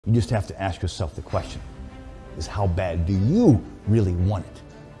You just have to ask yourself the question, is how bad do you really want it?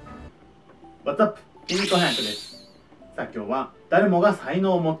 What's up? 筋肉翻訳です。さあ今日は誰もが才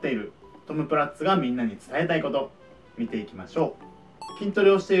能を持っているトム・プラッツがみんなに伝えたいこと見ていきましょう。筋ト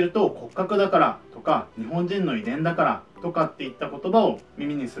レをしていると骨格だからとか日本人の遺伝だからとかっていった言葉を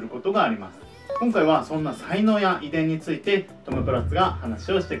耳にすることがあります。今回はそんな才能や遺伝についてトム・プラッツが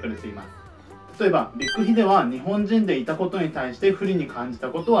話をしてくれています。例えばビッグヒデは日本人でいたことに対して不利に感じた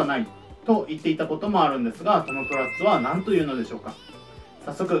ことはないと言っていたこともあるんですが、トム・プラッツは何というのでしょうか。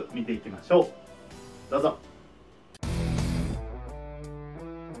早速見ていきましょう。どうぞ。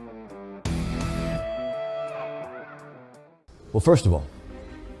Well, first of all,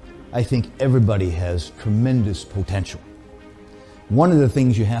 I think everybody has tremendous potential. One of the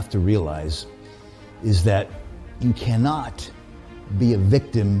things you have to realize is that you cannot be a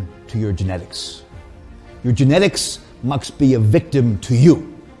victim to your genetics. Your genetics must be a victim to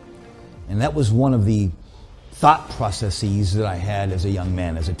you. And that was one of the thought processes that I had as a young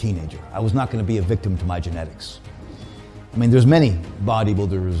man, as a teenager. I was not going to be a victim to my genetics. I mean, there's many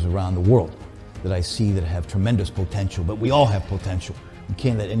bodybuilders around the world that I see that have tremendous potential, but we all have potential. You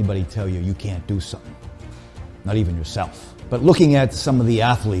can't let anybody tell you you can't do something, not even yourself. But looking at some of the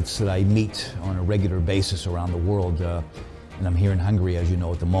athletes that I meet on a regular basis around the world, and I'm here in Hungary, as you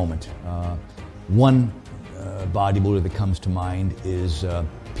know, at the moment. One bodybuilder that comes to mind is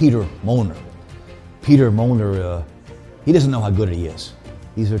Peter Molnar. Peter Molnar, he doesn't know how good he is.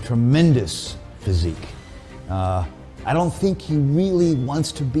 He's a tremendous physique. I don't think he really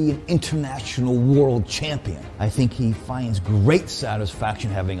wants to be an international world champion. I think he finds great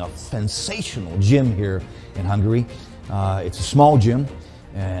satisfaction having a sensational gym here in Hungary. It's a small gym,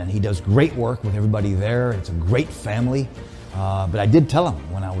 and he does great work with everybody there. It's a great family. But I did tell him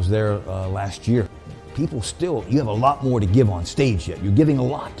when I was there last year, people still, you have a lot more to give on stage yet. You're giving a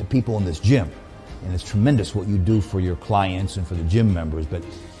lot to people in this gym. And it's tremendous what you do for your clients and for the gym members. But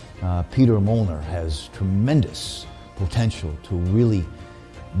Peter Molnar has tremendous potential to really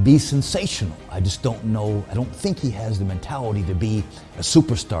be sensational. I just don't know, I don't think he has the mentality to be a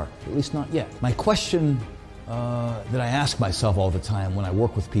superstar, at least not yet. My question that I ask myself all the time when I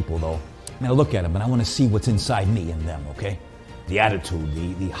work with people though, I mean, I look at them and I want to see what's inside me and them, okay? The attitude,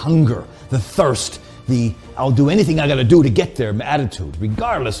 the hunger, the thirst, the I'll do anything I got to do to get there attitude,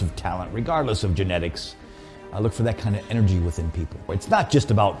 regardless of talent, regardless of genetics. I look for that kind of energy within people. It's not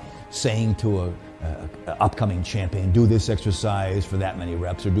just about saying to a upcoming champion, do this exercise for that many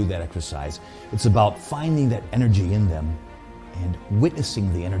reps or do that exercise. It's about finding that energy in them and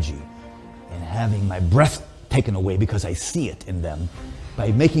witnessing the energy and having my breath taken away because I see it in them,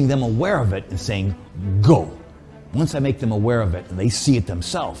 by making them aware of it and saying, go. Once I make them aware of it and they see it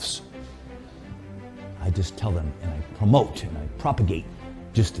themselves, I just tell them and I promote and I propagate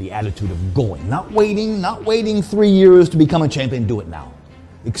just the attitude of going. Not waiting 3 years to become a champion, do it now.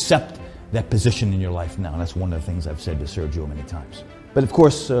 Accept that position in your life now. And that's one of the things I've said to Sergio many times. But of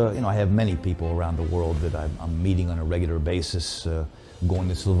course, I have many people around the world that I'm meeting on a regular basis. I'm going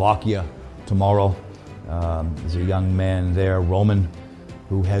to Slovakia tomorrow. There's a young man there, Roman,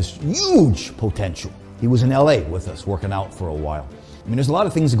 who has huge potential. He was in LA with us working out for a while. I mean, there's a lot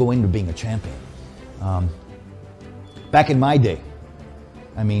of things that go into being a champion. Back in my day,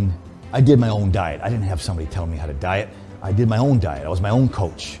 I mean, I did my own diet. I didn't have somebody tell me how to diet. I did my own diet. I was my own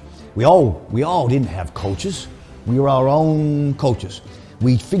coach. We all didn't have coaches. We were our own coaches.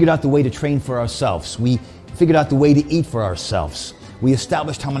 We figured out the way to train for ourselves. We figured out the way to eat for ourselves. We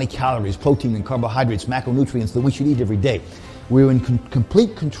established how many calories, protein and carbohydrates, macronutrients that we should eat every day. We were in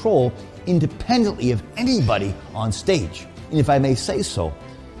complete control independently of anybody on stage. And if I may say so,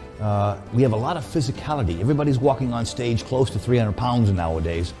 we have a lot of physicality. Everybody's walking on stage close to 300 pounds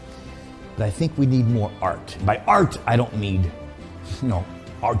nowadays. But I think we need more art. By art, I don't mean,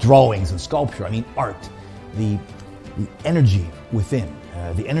 art drawings and sculpture. I mean art, the energy within,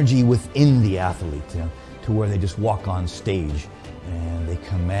 the athlete, to where they just walk on stage and they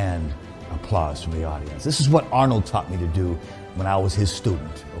command applause from the audience. This is what Arnold taught me to do when I was his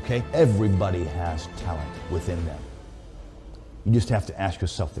student, okay? Everybody has talent within them. You just have to ask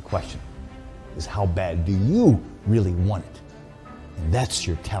yourself the question, is how bad do you really want it? And that's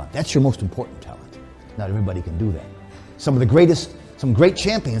your talent. That's your most important talent. Not everybody can do that. Some great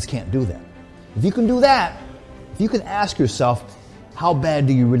champions can't do that. If you can do that, if you can ask yourself, how bad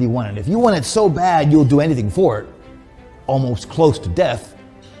do you really want it? If you want it so bad, you'll do anything for it, almost close to death,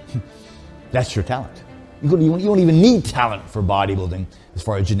 that's your talent. You don't even need talent for bodybuilding as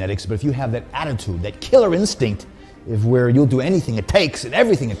far as genetics, but if you have that attitude, that killer instinct, where you'll do anything it takes and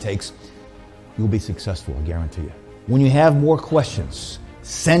everything it takes, you'll be successful, I guarantee you. When you have more questions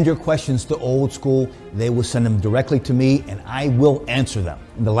send your questions to Old School. They will send them directly to me and I will answer them.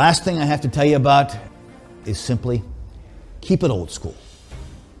 And the last thing I have to tell you about is simply keep it old school.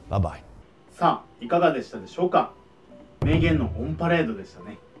 Bye-bye. さあ、いかがでしたでしょうか。名言のオンパレードでした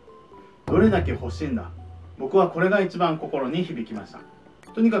ね。どれだけ欲しいんだ。僕はこれが一番心に響きました。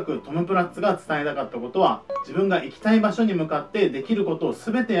とにかくトム・プラッツが伝えたかったことは、自分が行きたい場所に向かってできることを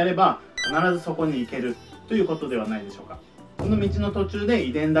全てやれば必ずそこに行けるということではないでしょうか。その道の途中で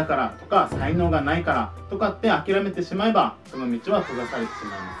遺伝だからとか才能がないからとかって諦めてしまえば、その道は閉ざされてし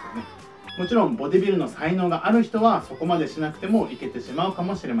まいますよね。もちろんボディビルの才能がある人はそこまでしなくてもいけてしまうか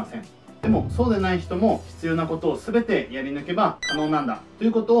もしれません。でもそうでない人も必要なことを全てやり抜けば可能なんだとい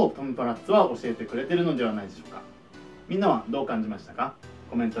うことをトム・プラッツは教えてくれているのではないでしょうか。みんなはどう感じましたか？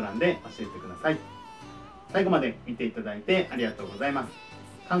コメント欄で教えてください。最後まで見ていただいてありがとうございます。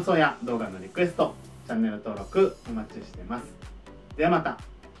感想や動画のリクエスト、チャンネル登録お待ちしています。ではまた。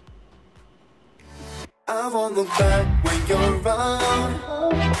I won't look back when you're around.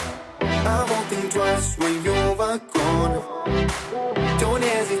 I won't think twice when you're gone. Don't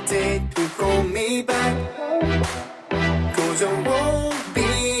hesitate to call me back, 'cause I won't